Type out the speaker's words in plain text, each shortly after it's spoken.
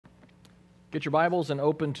Get your Bibles and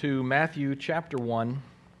open to Matthew chapter 1.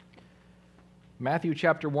 Matthew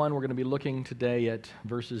chapter 1, we're going to be looking today at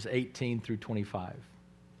verses 18 through 25.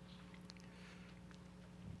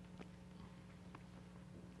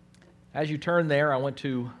 As you turn there, I want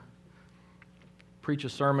to preach a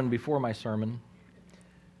sermon before my sermon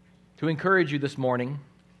to encourage you this morning.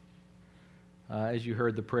 As you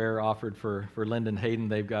heard the prayer offered for Lyndon Hayden,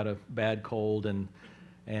 they've got a bad cold, and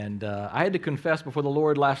I had to confess before the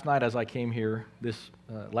Lord last night as I came here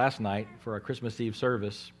last night for our Christmas Eve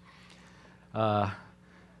service,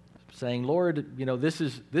 saying, Lord, this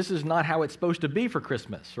is not how it's supposed to be for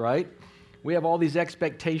Christmas, right? We have all these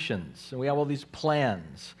expectations, and we have all these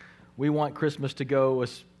plans. We want Christmas to go a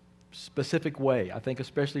specific way, I think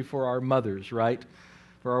especially for our mothers, right?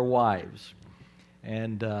 For our wives.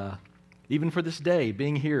 And even for this day,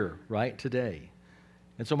 being here, right, today.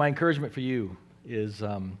 And so my encouragement for you is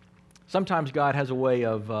sometimes God has a way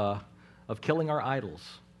of killing our idols,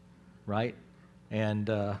 right? And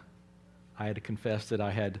I had to confess that I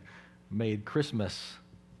had made Christmas,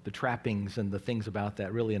 the trappings and the things about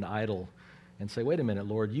that, really an idol, and say, wait a minute,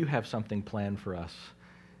 Lord, you have something planned for us.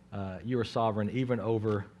 You are sovereign even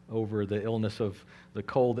over the illness of the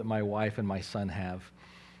cold that my wife and my son have,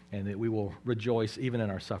 and that we will rejoice even in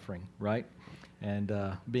our suffering, right? And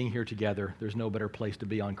being here together, there's no better place to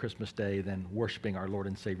be on Christmas Day than worshiping our Lord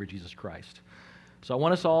and Savior Jesus Christ. So I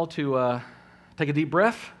want us all to take a deep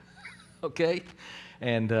breath, okay,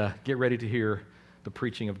 and get ready to hear the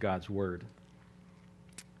preaching of God's Word.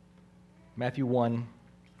 Matthew 1,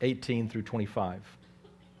 18 through 25.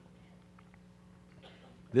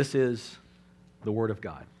 This is the Word of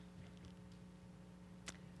God.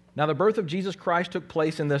 Now the birth of Jesus Christ took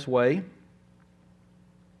place in this way.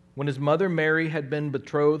 When his mother Mary had been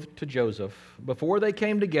betrothed to Joseph, before they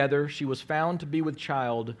came together, she was found to be with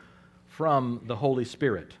child from the Holy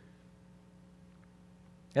Spirit.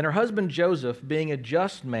 And her husband Joseph, being a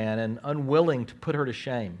just man and unwilling to put her to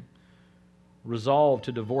shame, resolved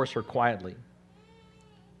to divorce her quietly.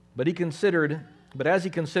 But as he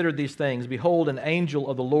considered these things, behold, an angel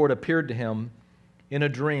of the Lord appeared to him in a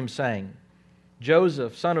dream, saying,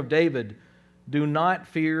 Joseph, son of David, do not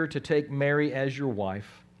fear to take Mary as your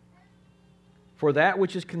wife, for that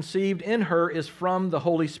which is conceived in her is from the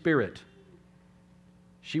Holy Spirit.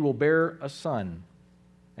 She will bear a son,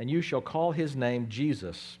 and you shall call his name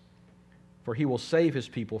Jesus, for he will save his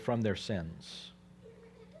people from their sins.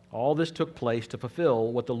 All this took place to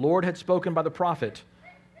fulfill what the Lord had spoken by the prophet.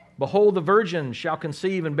 Behold, the virgin shall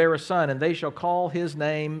conceive and bear a son, and they shall call his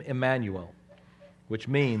name Emmanuel, which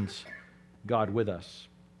means God with us.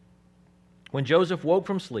 When Joseph woke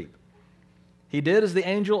from sleep, he did as the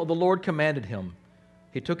angel of the Lord commanded him.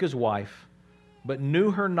 He took his wife, but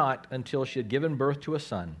knew her not until she had given birth to a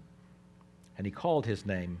son, and he called his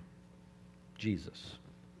name Jesus.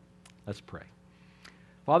 Let's pray.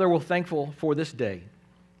 Father, we're thankful for this day.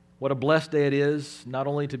 What a blessed day it is, not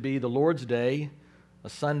only to be the Lord's day, a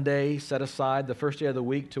Sunday set aside, the first day of the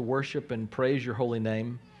week, to worship and praise your holy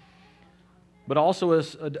name, but also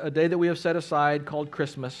as a day that we have set aside called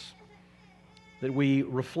Christmas, that we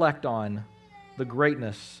reflect on the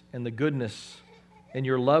greatness and the goodness and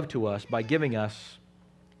your love to us by giving us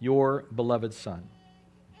your beloved Son.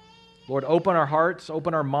 Lord, open our hearts,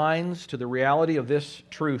 open our minds to the reality of this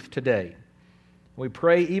truth today. We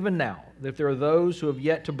pray even now that if there are those who have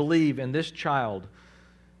yet to believe in this child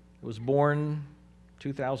who was born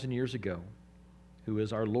 2,000 years ago, who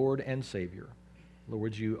is our Lord and Savior, Lord,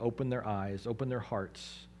 would you open their eyes, open their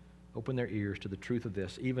hearts, open their ears to the truth of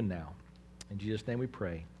this even now. In Jesus' name we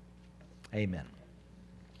pray. Amen.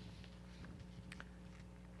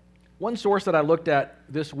 One source that I looked at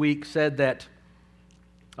this week said that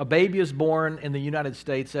a baby is born in the United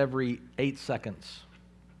States every 8 seconds.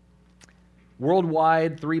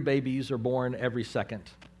 Worldwide, 3 babies are born every second.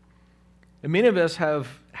 And many of us have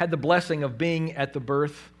had the blessing of being at the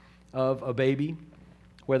birth of a baby,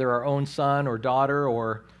 whether our own son or daughter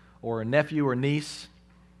or a nephew or niece.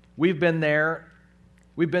 We've been there.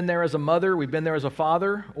 We've been there as a mother, we've been there as a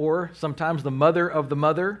father, or sometimes the mother of the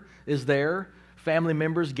mother is there. Family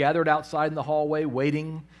members gathered outside in the hallway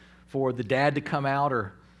waiting for the dad to come out,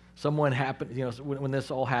 or someone happen, when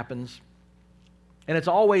this all happens. And it's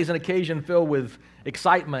always an occasion filled with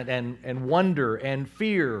excitement and wonder and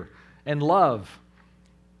fear and love.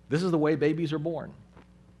 This is the way babies are born.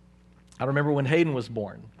 I remember when Hayden was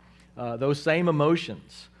born, those same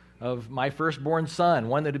emotions of my firstborn son,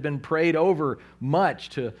 one that had been prayed over much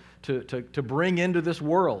to bring into this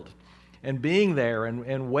world. and being there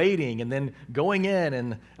and waiting and then going in.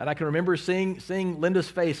 And I can remember seeing Linda's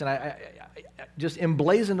face, and I just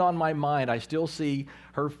emblazoned on my mind. I still see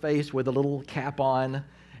her face with a little cap on,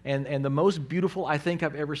 and the most beautiful I think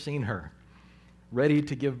I've ever seen her, ready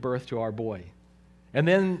to give birth to our boy. And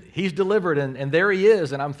then he's delivered, and there he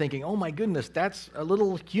is, and I'm thinking, oh my goodness, that's a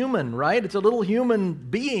little human, right? It's a little human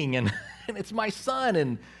being, and it's my son,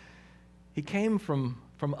 and he came from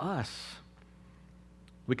us.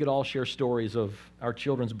 We could all share stories of our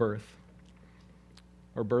children's birth,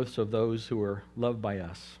 or births of those who are loved by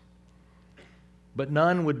us. But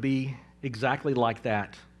none would be exactly like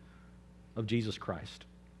that of Jesus Christ.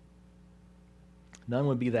 None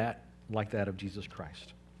would be like that of Jesus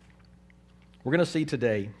Christ. We're going to see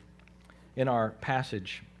today in our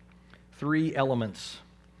passage 3 elements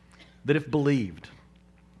that, if believed,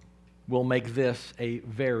 will make this a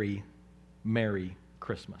very merry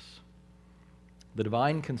Christmas. The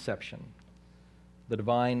divine conception, the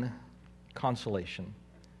divine consolation,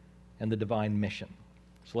 and the divine mission.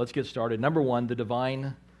 So let's get started. Number 1, the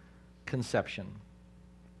divine conception.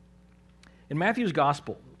 In Matthew's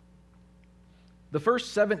gospel, the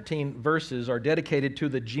first 17 verses are dedicated to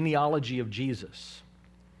the genealogy of Jesus.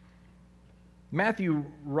 Matthew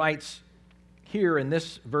writes here in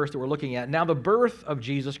this verse that we're looking at, now the birth of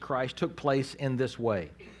Jesus Christ took place in this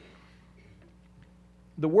way.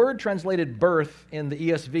 The word translated birth in the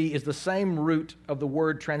ESV is the same root of the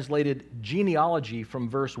word translated genealogy from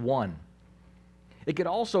verse 1. It could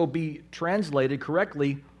also be translated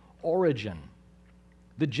correctly origin,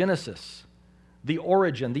 the Genesis. The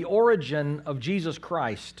origin of Jesus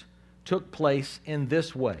Christ took place in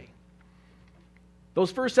this way.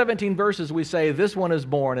 Those first 17 verses we say, this one is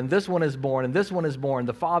born, and this one is born, and this one is born,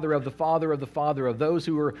 the father of the father of the father of those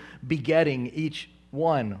who are begetting each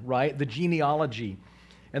one, right? The genealogy.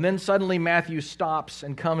 And then suddenly Matthew stops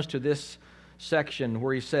and comes to this section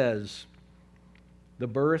where he says, the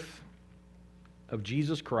birth of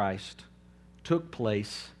Jesus Christ took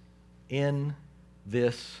place in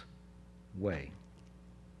this way.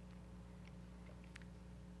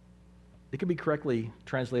 It could be correctly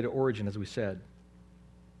translated origin, as we said.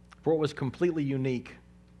 For what was completely unique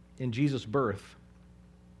in Jesus' birth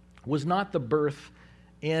was not the birth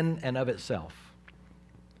in and of itself.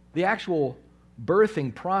 The actual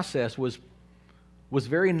birthing process was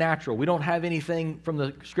very natural. We don't have anything from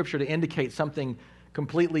the Scripture to indicate something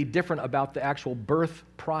completely different about the actual birth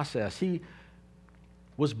process. He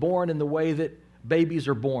was born in the way that babies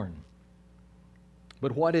are born.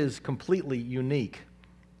 But what is completely unique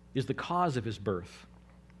is the cause of his birth,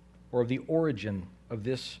 or of the origin of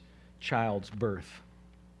this child's birth.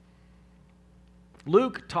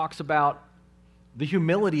 Luke talks about the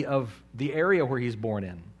humility of the area where he's born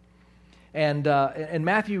in. And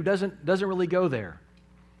Matthew doesn't really go there.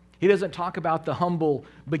 He doesn't talk about the humble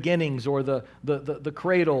beginnings or the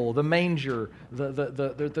cradle, the manger,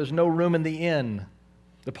 there's no room in the inn,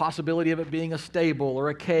 the possibility of it being a stable or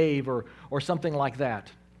a cave or something like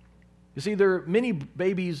that. You see, there are many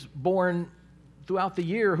babies born throughout the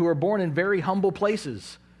year who are born in very humble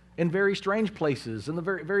places, in very strange places, in the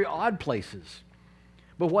very, very odd places.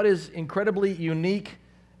 But what is incredibly unique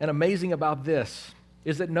and amazing about this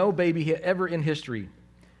is that no baby ever in the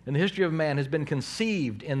history of man, has been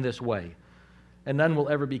conceived in this way, and none will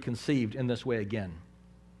ever be conceived in this way again.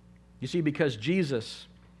 You see, because Jesus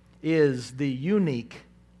is the unique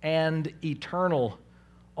and eternal,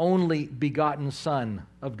 only begotten Son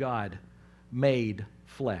of God, made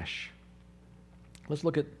flesh. Let's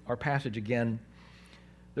look at our passage again.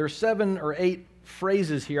 There are 7 or 8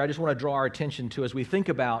 phrases here I just want to draw our attention to as we think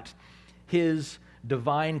about his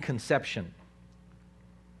divine conception.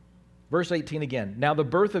 Verse 18 again. Now the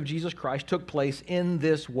birth of Jesus Christ took place in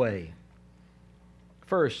this way.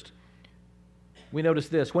 First, we notice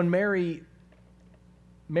this. When Mary,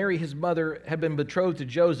 his mother, had been betrothed to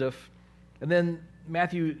Joseph, and then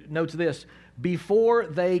Matthew notes this, before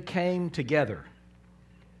they came together.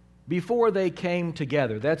 Before they came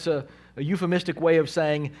together. That's a euphemistic way of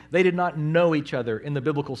saying they did not know each other in the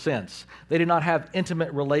biblical sense. They did not have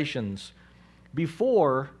intimate relations.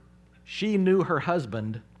 Before she knew her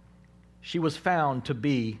husband, she was found to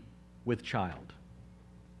be with child.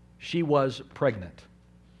 She was pregnant.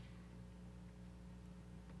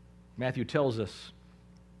 Matthew tells us,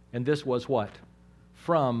 and this was what?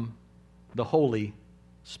 From the Holy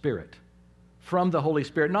Spirit. From the Holy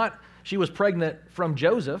Spirit. Not she was pregnant from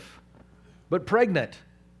Joseph, but pregnant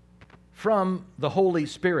from the Holy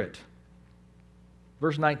Spirit.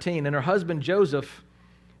 Verse 19, and her husband Joseph,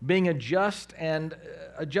 being a just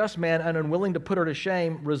man and unwilling to put her to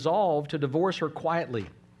shame, resolved to divorce her quietly.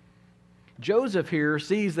 Joseph here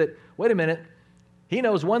sees that, wait a minute, he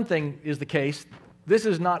knows one thing is the case. This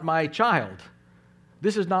is not my child.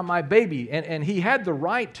 This is not my baby. And he had the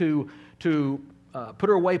right to put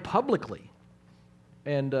her away publicly.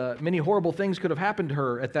 And many horrible things could have happened to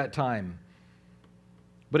her at that time.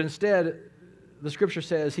 But instead, the Scripture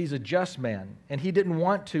says he's a just man, and he didn't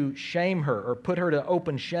want to shame her or put her to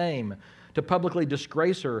open shame, to publicly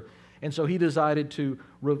disgrace her, and so he decided to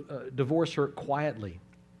divorce her quietly.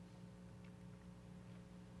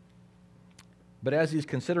 But as he's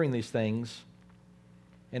considering these things,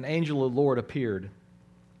 an angel of the Lord appeared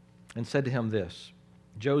and said to him this,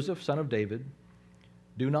 Joseph, son of David,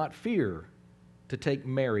 do not fear to take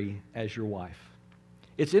Mary as your wife.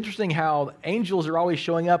 It's interesting how angels are always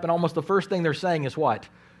showing up, and almost the first thing they're saying is what?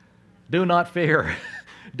 Do not fear.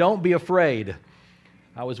 Don't be afraid.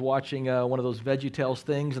 I was watching one of those VeggieTales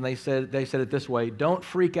things, and they said it this way: don't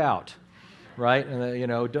freak out, right?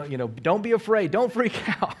 And don't be afraid. Don't freak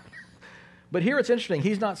out. But here it's interesting.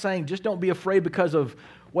 He's not saying just don't be afraid because of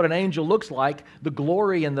what an angel looks like, the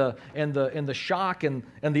glory and the shock and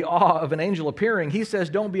the awe of an angel appearing. He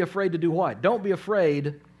says don't be afraid to do what? Don't be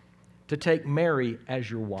afraid to take Mary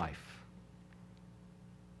as your wife.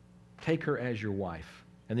 Take her as your wife.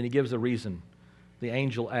 And then he gives a reason. The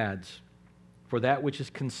angel adds, for that which is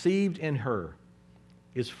conceived in her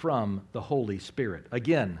is from the Holy Spirit.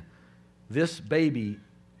 Again, this baby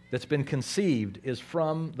that's been conceived is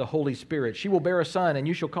from the Holy Spirit. She will bear a son, and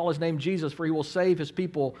you shall call his name Jesus, for he will save his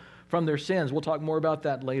people from their sins. We'll talk more about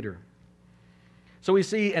that later. So we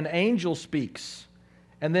see an angel speaks,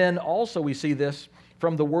 and then also we see this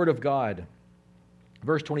from the Word of God.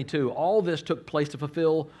 Verse 22, all this took place to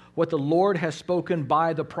fulfill what the Lord has spoken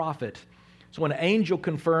by the prophet. So an angel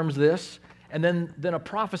confirms this, and then a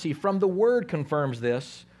prophecy from the Word confirms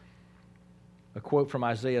this. A quote from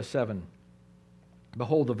Isaiah 7.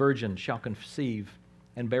 Behold, the virgin shall conceive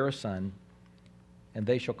and bear a son, and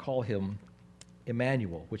they shall call him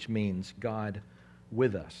Emmanuel, which means God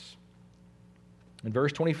with us. In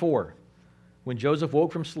verse 24, when Joseph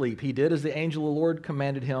woke from sleep, he did as the angel of the Lord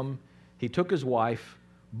commanded him. He took his wife,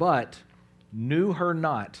 but knew her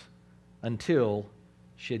not until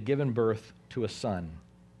she had given birth to a son,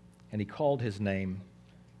 and he called his name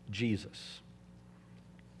Jesus.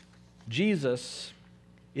 Jesus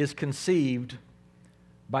is conceived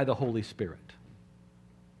by the Holy Spirit.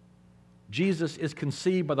 Jesus is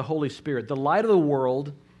conceived by the Holy Spirit. The light of the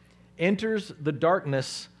world enters the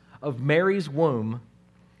darkness of Mary's womb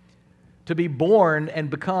to be born and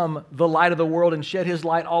become the light of the world and shed his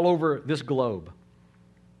light all over this globe.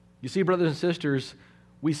 You see, brothers and sisters,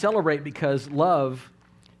 we celebrate because love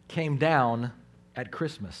came down at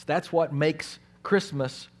Christmas. That's what makes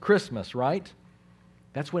Christmas Christmas, right?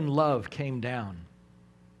 That's when love came down.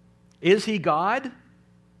 Is he God?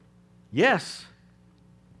 Yes.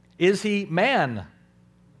 Is he man?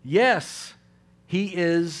 Yes. He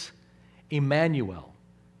is Emmanuel,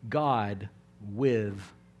 God with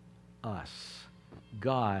us.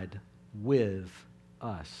 God with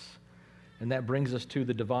us. And that brings us to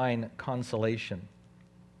the divine consolation.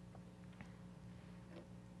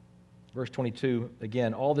 Verse 22,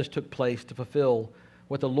 again, all this took place to fulfill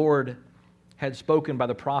what the Lord had spoken by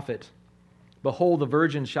the prophet. Behold, the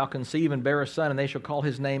virgin shall conceive and bear a son, and they shall call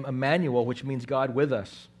his name Emmanuel, which means God with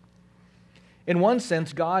us. In one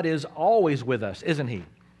sense, God is always with us, isn't he?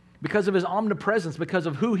 Because of his omnipresence, because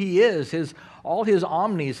of who he is, all his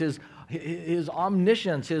omnis, his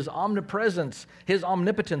omniscience, his omnipresence, his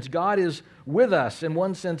omnipotence. God is with us. In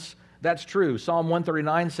one sense, that's true. Psalm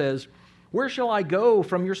 139 says, where shall I go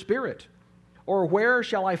from your spirit? Or where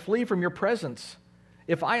shall I flee from your presence?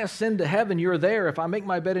 If I ascend to heaven, you are there. If I make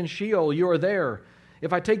my bed in Sheol, you are there.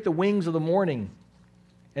 If I take the wings of the morning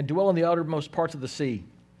and dwell in the uttermost parts of the sea,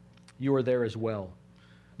 you are there as well.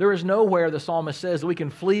 There is nowhere, the psalmist says, that we can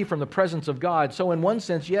flee from the presence of God. So in one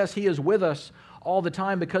sense, yes, he is with us all the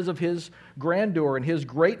time because of his grandeur and his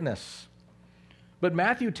greatness. But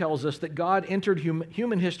Matthew tells us that God entered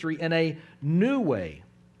human history in a new way.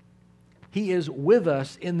 He is with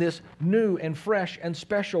us in this new and fresh and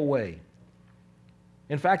special way.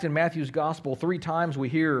 In fact, in Matthew's gospel, 3 times we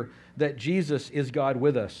hear that Jesus is God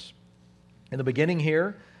with us. In the beginning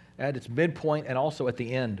here, at its midpoint, and also at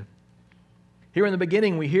the end. Here in the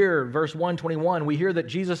beginning, we hear, verse 121, we hear that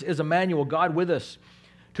Jesus is Emmanuel, God with us,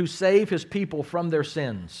 to save his people from their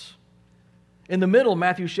sins. In the middle,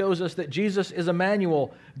 Matthew shows us that Jesus is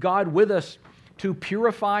Emmanuel, God with us, to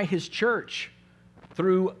purify his church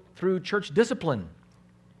through church discipline.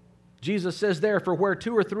 Jesus says there, for where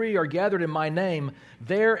 2 or 3 are gathered in my name,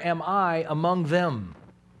 there am I among them.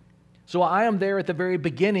 So I am there at the very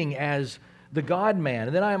beginning as the God-man.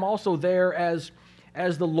 And then I am also there as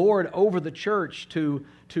the Lord over the church to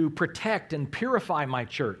protect and purify my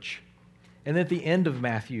church. And then at the end of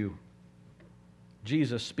Matthew,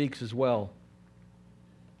 Jesus speaks as well.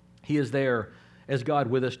 He is there as God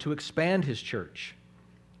with us to expand his church.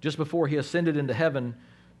 Just before he ascended into heaven,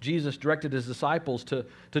 Jesus directed his disciples to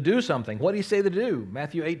do something. What did he say to do?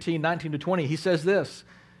 Matthew 18, 19 to 20, he says this,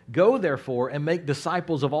 "Go therefore and make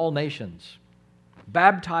disciples of all nations,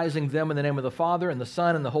 baptizing them in the name of the Father and the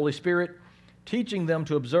Son and the Holy Spirit, teaching them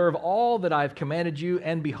to observe all that I have commanded you,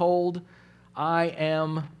 and behold, I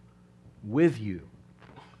am with you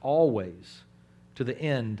always to the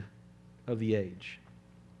end of the age."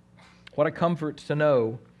 What a comfort to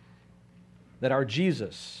know that our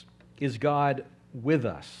Jesus is God with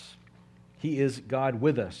us. He is God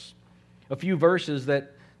with us. A few verses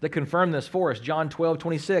that confirm this for us. John 12,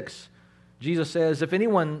 26. Jesus says, "If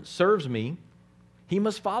anyone serves me, he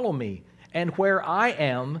must follow me. And where I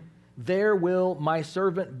am, there will my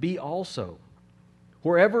servant be also."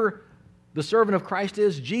 Wherever the servant of Christ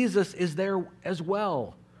is, Jesus is there as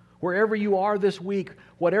well. Wherever you are this week,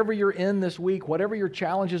 whatever you're in this week, whatever your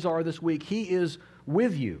challenges are this week, he is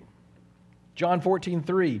with you. John 14,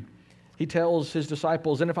 3, he tells his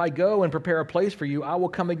disciples, "And if I go and prepare a place for you, I will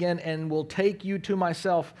come again and will take you to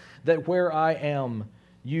myself, that where I am,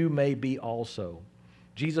 you may be also."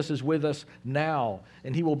 Jesus is with us now,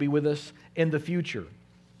 and he will be with us in the future.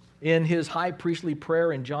 In his high priestly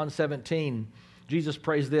prayer in John 17, Jesus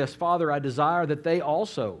prays this, "Father, I desire that they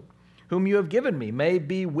also, whom you have given me, may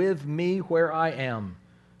be with me where I am,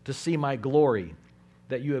 to see my glory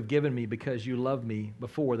that you have given me because you loved me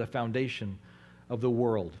before the foundation of the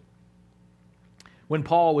world." When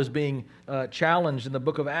Paul was being challenged in the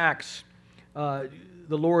book of Acts, the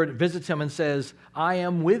Lord visits him and says, "I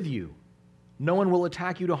am with you. No one will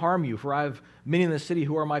attack you to harm you, for I have many in the city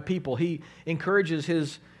who are my people." He encourages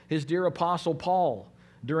his dear apostle Paul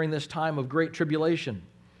during this time of great tribulation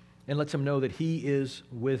and lets him know that he is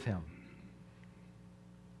with him.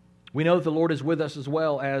 We know that the Lord is with us as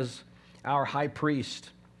well as our high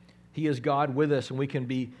priest. He is God with us, and we can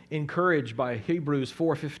be encouraged by Hebrews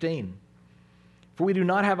 4:15. "For we do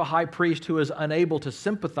not have a high priest who is unable to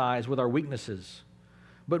sympathize with our weaknesses,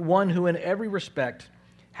 but one who in every respect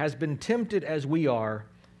has been tempted as we are,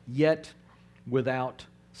 yet without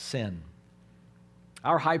sin."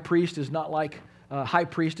 Our high priest is not like a high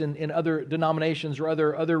priest in other denominations or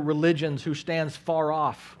other religions who stands far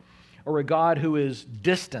off, or a God who is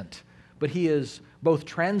distant, but he is both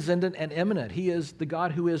transcendent and immanent. He is the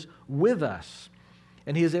God who is with us,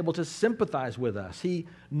 and he is able to sympathize with us. He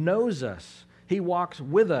knows us. He walks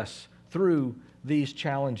with us through these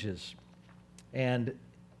challenges, and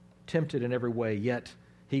tempted in every way, yet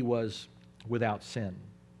he was without sin.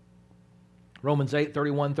 Romans 8,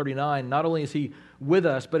 31, 39, not only is he with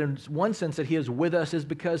us, but in one sense that he is with us is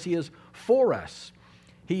because he is for us.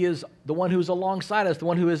 He is the one who is alongside us, the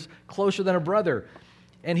one who is closer than a brother.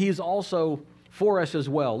 And he's also for us as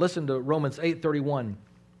well. Listen to Romans 8:31.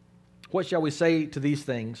 "What shall we say to these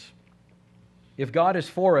things? If God is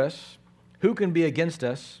for us, who can be against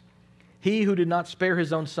us? He who did not spare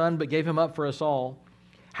his own son, but gave him up for us all,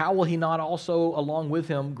 how will he not also, along with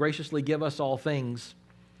him, graciously give us all things?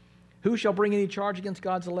 Who shall bring any charge against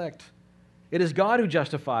God's elect? It is God who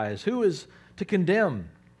justifies. Who is to condemn?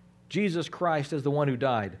 Jesus Christ is the one who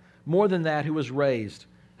died. More than that, who was raised,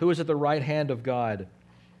 who is at the right hand of God,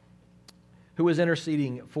 who is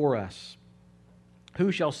interceding for us.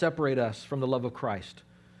 Who shall separate us from the love of Christ?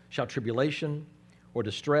 Shall tribulation, or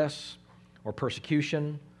distress, or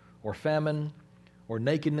persecution, or famine, or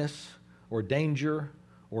nakedness, or danger,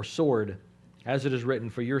 or sword? As it is written,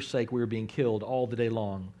 for your sake we are being killed all the day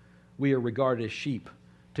long. We are regarded as sheep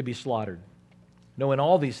to be slaughtered. No, in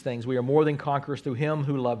all these things we are more than conquerors through him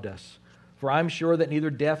who loved us. For I am sure that neither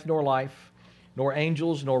death nor life, nor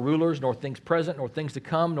angels, nor rulers, nor things present, nor things to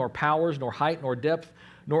come, nor powers, nor height, nor depth,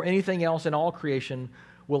 nor anything else in all creation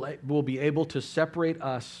will be able to separate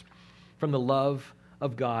us from the love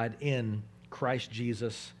of God in Christ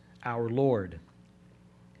Jesus our Lord."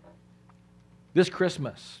 This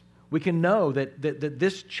Christmas, we can know that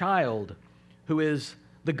this child who is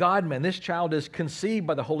the God-man, this child is conceived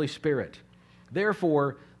by the Holy Spirit.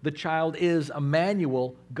 Therefore, the child is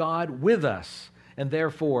Emmanuel, God with us, and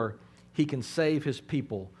therefore he can save his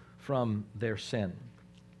people from their sin.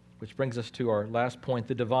 Which brings us to our last point,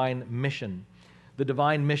 the divine mission. The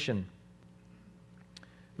divine mission.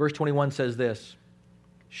 Verse 21 says this,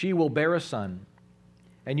 "She will bear a son,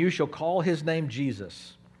 and you shall call his name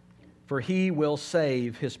Jesus, for he will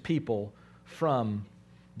save his people from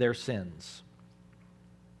their sins."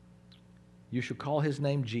 You shall call his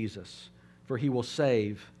name Jesus. for he will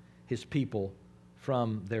save his people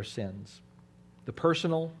from their sins. The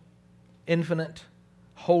personal, infinite,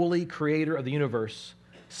 holy creator of the universe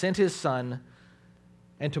sent his Son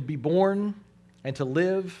and to be born and to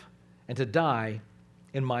live and to die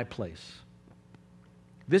in my place.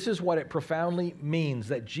 This is what it profoundly means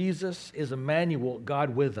that Jesus is Emmanuel,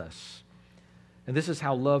 God with us. And this is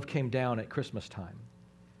how love came down at Christmas time.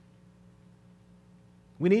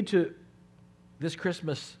 We need to, this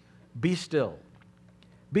Christmas, be still.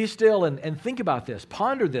 Be still and think about this.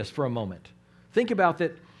 Ponder this for a moment. Think about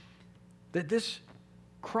that this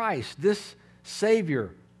Christ, this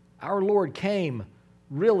Savior, our Lord, came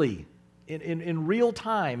really in real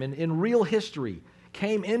time, in real history,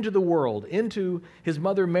 came into the world, into his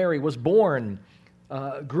mother Mary, was born,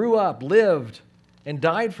 grew up, lived, and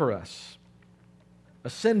died for us,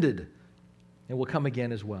 ascended, and will come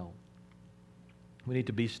again as well. We need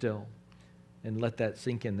to be still and let that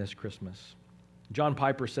sink in this Christmas. John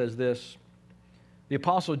Piper says this, the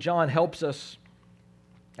Apostle John helps us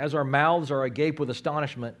as our mouths are agape with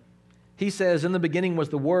astonishment. He says, in the beginning was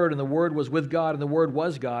the Word, and the Word was with God, and the Word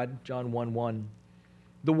was God, John 1:1.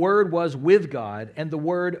 The Word was with God, and the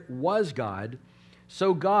Word was God,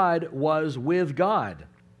 so God was with God.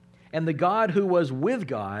 And the God who was with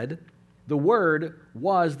God, the Word,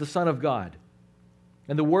 was the Son of God.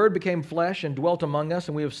 And the Word became flesh and dwelt among us,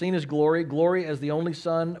 and we have seen his glory, glory as the only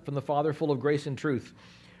Son from the Father, full of grace and truth.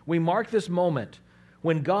 We mark this moment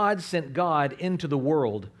when God sent God into the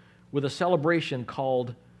world with a celebration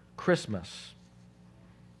called Christmas.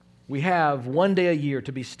 We have one day a year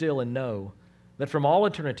to be still and know that from all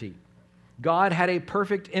eternity, God had a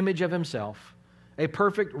perfect image of himself, a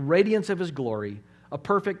perfect radiance of his glory, a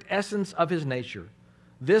perfect essence of his nature.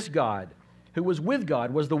 This God, who was with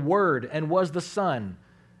God, was the Word and was the Son.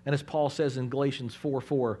 And as Paul says in Galatians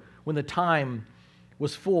 4:4, when the time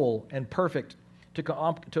was full and perfect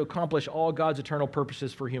to accomplish all God's eternal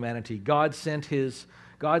purposes for humanity, God sent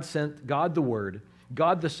God the Word,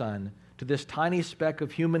 God the Son, to this tiny speck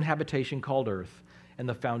of human habitation called earth, and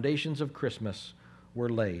the foundations of Christmas were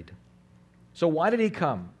laid. So why did he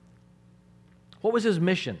come? What was his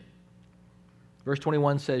mission? Verse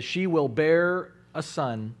 21 says, she will bear a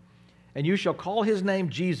son, and you shall call his name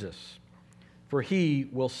Jesus, for he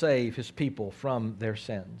will save his people from their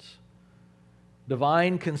sins.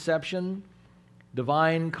 Divine conception,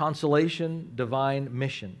 divine consolation, divine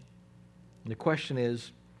mission. And the question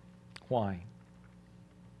is, why?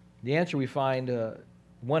 The answer we find,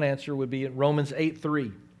 one answer would be in Romans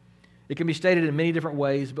 8:3. It can be stated in many different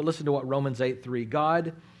ways, but listen to what Romans 8:3.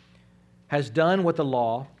 God has done what the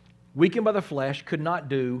law, weakened by the flesh, could not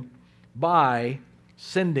do by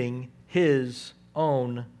sending his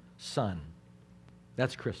own Son.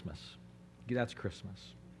 That's Christmas. That's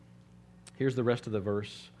Christmas. Here's the rest of the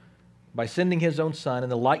verse. By sending his own Son in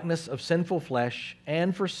the likeness of sinful flesh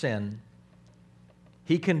and for sin,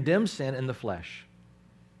 he condemned sin in the flesh.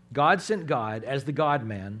 God sent God as the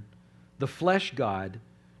God-man, the flesh God,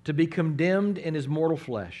 to be condemned in his mortal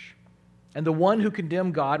flesh. And the one who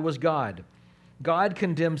condemned God was God. God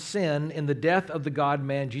condemned sin in the death of the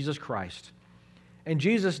God-man, Jesus Christ. And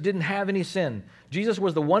Jesus didn't have any sin. Jesus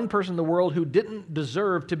was the one person in the world who didn't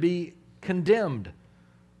deserve to be condemned.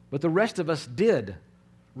 But the rest of us did,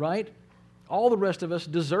 right? All the rest of us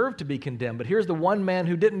deserve to be condemned. But here's the one man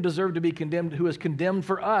who didn't deserve to be condemned, who is condemned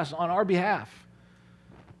for us on our behalf.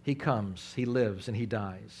 He comes, he lives, and he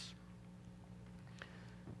dies.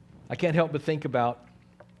 I can't help but think about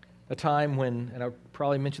a time when, and I've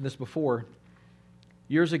probably mentioned this before,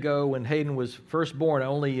 years ago when Hayden was first born,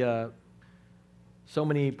 only so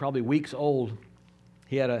many, probably weeks old,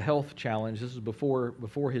 he had a health challenge. This was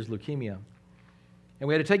before his leukemia. And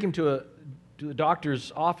we had to take him to the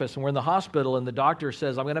doctor's office, and we're in the hospital, and the doctor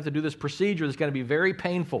says, I'm going to have to do this procedure that's going to be very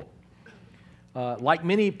painful. Like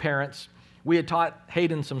many parents, we had taught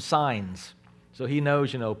Hayden some signs. So he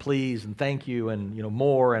knows, please and thank you and,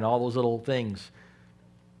 more and all those little things.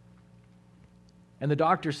 And the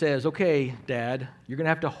doctor says, okay, Dad, you're going to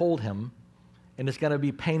have to hold him, and it's going to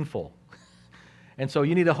be painful. And so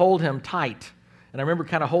you need to hold him tight. And I remember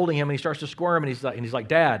kind of holding him, and he starts to squirm, and he's like,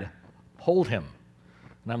 Dad, hold him.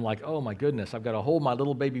 And I'm like, oh my goodness, I've got to hold my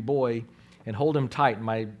little baby boy and hold him tight. And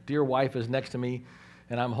my dear wife is next to me,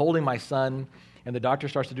 and I'm holding my son, and the doctor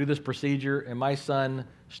starts to do this procedure, and my son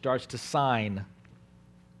starts to sign,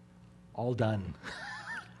 all done,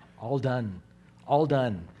 all done, all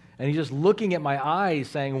done. And he's just looking at my eyes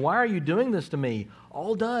saying, why are you doing this to me?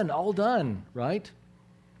 All done, right?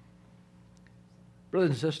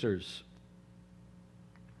 Brothers and sisters,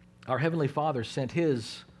 our Heavenly Father sent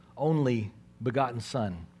his only begotten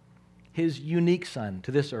Son, his unique Son,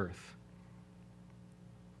 to this earth.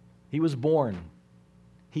 He was born.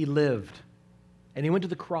 He lived. And he went to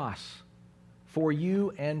the cross for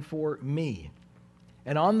you and for me.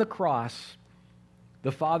 And on the cross,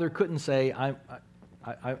 the Father couldn't say,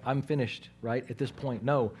 I'm finished, right, at this point.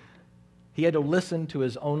 No. He had to listen to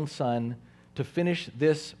his own Son to finish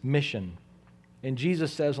this mission. And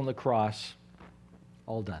Jesus says on the cross,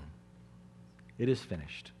 all done. It is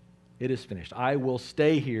finished. It is finished. I will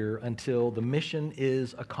stay here until the mission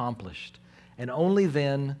is accomplished. And only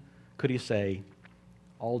then could he say,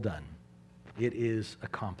 all done. It is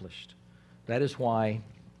accomplished. That is why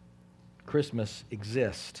Christmas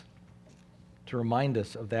exists, to remind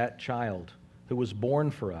us of that child who was born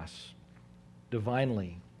for us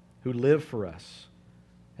divinely, who lived for us,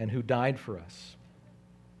 and who died for us.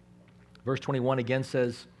 Verse 21 again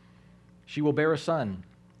says, she will bear a son,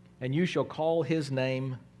 and you shall call his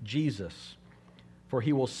name Jesus, for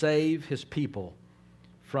he will save his people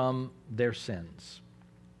from their sins.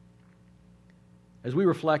 As we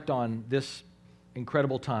reflect on this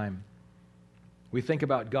incredible time, we think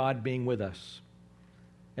about God being with us.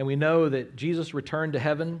 And we know that Jesus returned to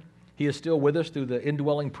heaven. He is still with us through the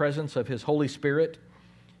indwelling presence of his Holy Spirit.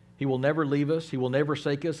 He will never leave us. He will never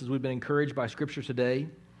forsake us, as we've been encouraged by Scripture today.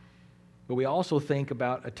 But we also think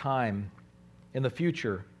about a time in the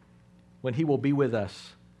future when he will be with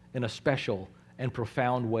us in a special and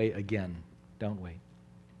profound way again, don't we?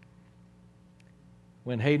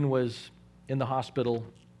 When Hayden was in the hospital,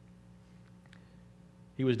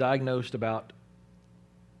 he was diagnosed about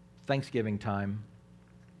Thanksgiving time,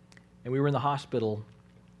 and we were in the hospital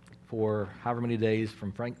for however many days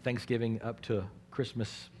from Thanksgiving up to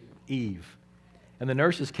Christmas Eve. And the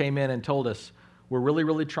nurses came in and told us, we're really,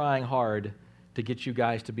 really trying hard to get you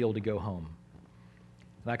guys to be able to go home.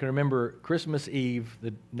 And I can remember Christmas Eve,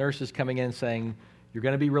 the nurses coming in saying, you're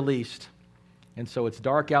going to be released. And so it's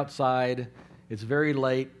dark outside, it's very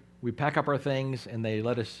late, we pack up our things, and they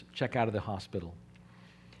let us check out of the hospital.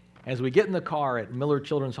 As we get in the car at Miller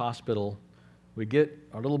Children's Hospital, we get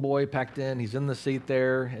our little boy packed in, he's in the seat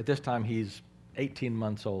there. At this time, he's 18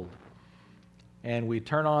 months old. And we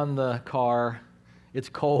turn on the car. It's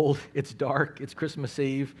cold, it's dark, it's Christmas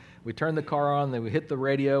Eve. We turn the car on, then we hit the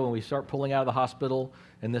radio, and we start pulling out of the hospital,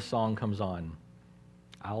 and this song comes on,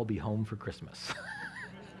 I'll Be Home for Christmas.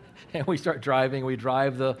 And we start driving. We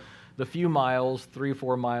drive the few miles, 3 or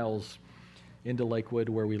 4 miles into Lakewood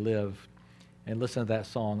where we live, and listen to that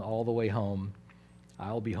song all the way home,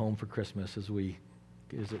 I'll be home for Christmas, as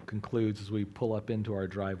it concludes, as we pull up into our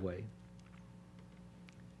driveway.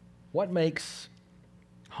 What makes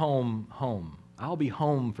home home? I'll be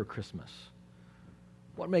home for Christmas.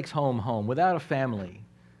 What makes home home? Without a family,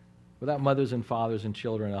 without mothers and fathers and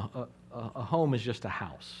children, a home is just a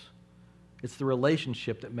house. It's the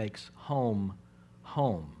relationship that makes home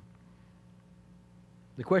home.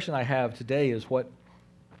 The question I have today is what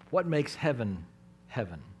makes heaven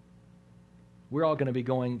heaven? We're all going to be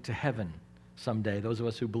going to heaven someday, those of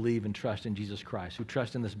us who believe and trust in Jesus Christ, who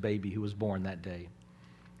trust in this baby who was born that day.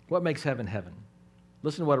 What makes heaven heaven?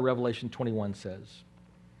 Listen to what Revelation 21 says.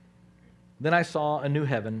 Then I saw a new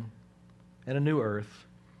heaven and a new earth.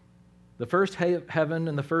 The first heaven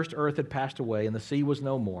and the first earth had passed away, and the sea was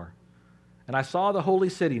no more. And I saw the holy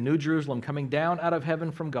city, New Jerusalem, coming down out of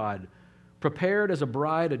heaven from God, prepared as a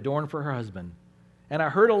bride adorned for her husband. And I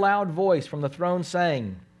heard a loud voice from the throne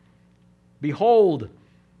saying, behold,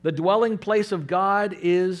 the dwelling place of God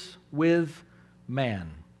is with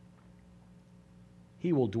man.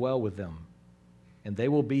 He will dwell with them, and they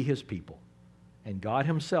will be his people, and God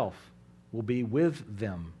himself will be with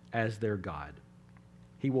them as their God.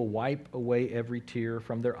 He will wipe away every tear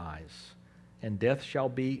from their eyes, and death shall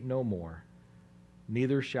be no more.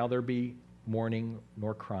 Neither shall there be mourning,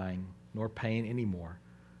 nor crying, nor pain anymore,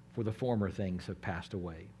 for the former things have passed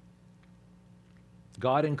away.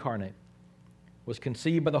 God incarnate was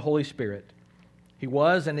conceived by the Holy Spirit. He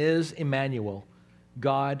was and is Emmanuel,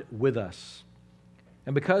 God with us.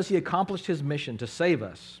 And because he accomplished his mission to save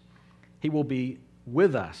us, he will be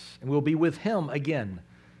with us, and we'll be with him again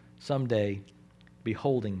someday,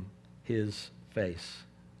 beholding his face.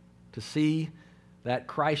 To see that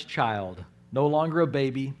Christ child, no longer a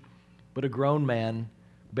baby, but a grown man,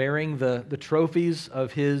 bearing the trophies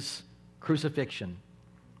of his crucifixion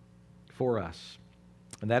for us.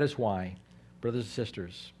 And that is why, brothers and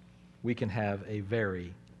sisters, we can have a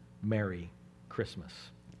very Merry Christmas.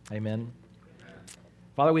 Amen.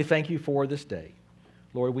 Father, we thank you for this day.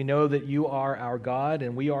 Lord, we know that you are our God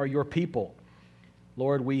and we are your people.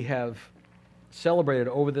 Lord, we have celebrated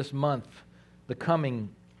over this month the coming,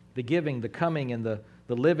 the giving, the coming, and the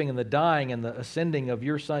living and the dying and the ascending of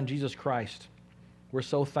your Son, Jesus Christ. We're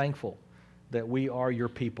so thankful that we are your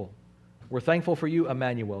people. We're thankful for you,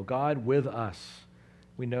 Emmanuel, God with us.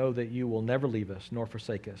 We know that you will never leave us nor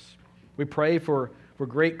forsake us. We pray for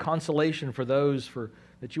great consolation for those,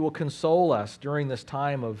 that you will console us during this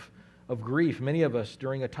time of grief. Many of us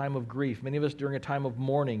during a time of grief, many of us during a time of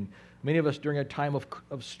mourning, many of us during a time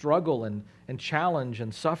of struggle and challenge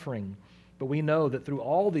and suffering. But we know that through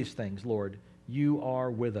all these things, Lord, you are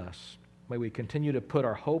with us. May we continue to put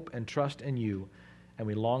our hope and trust in you, and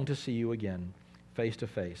we long to see you again, face to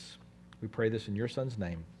face. We pray this in your Son's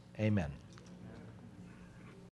name. Amen.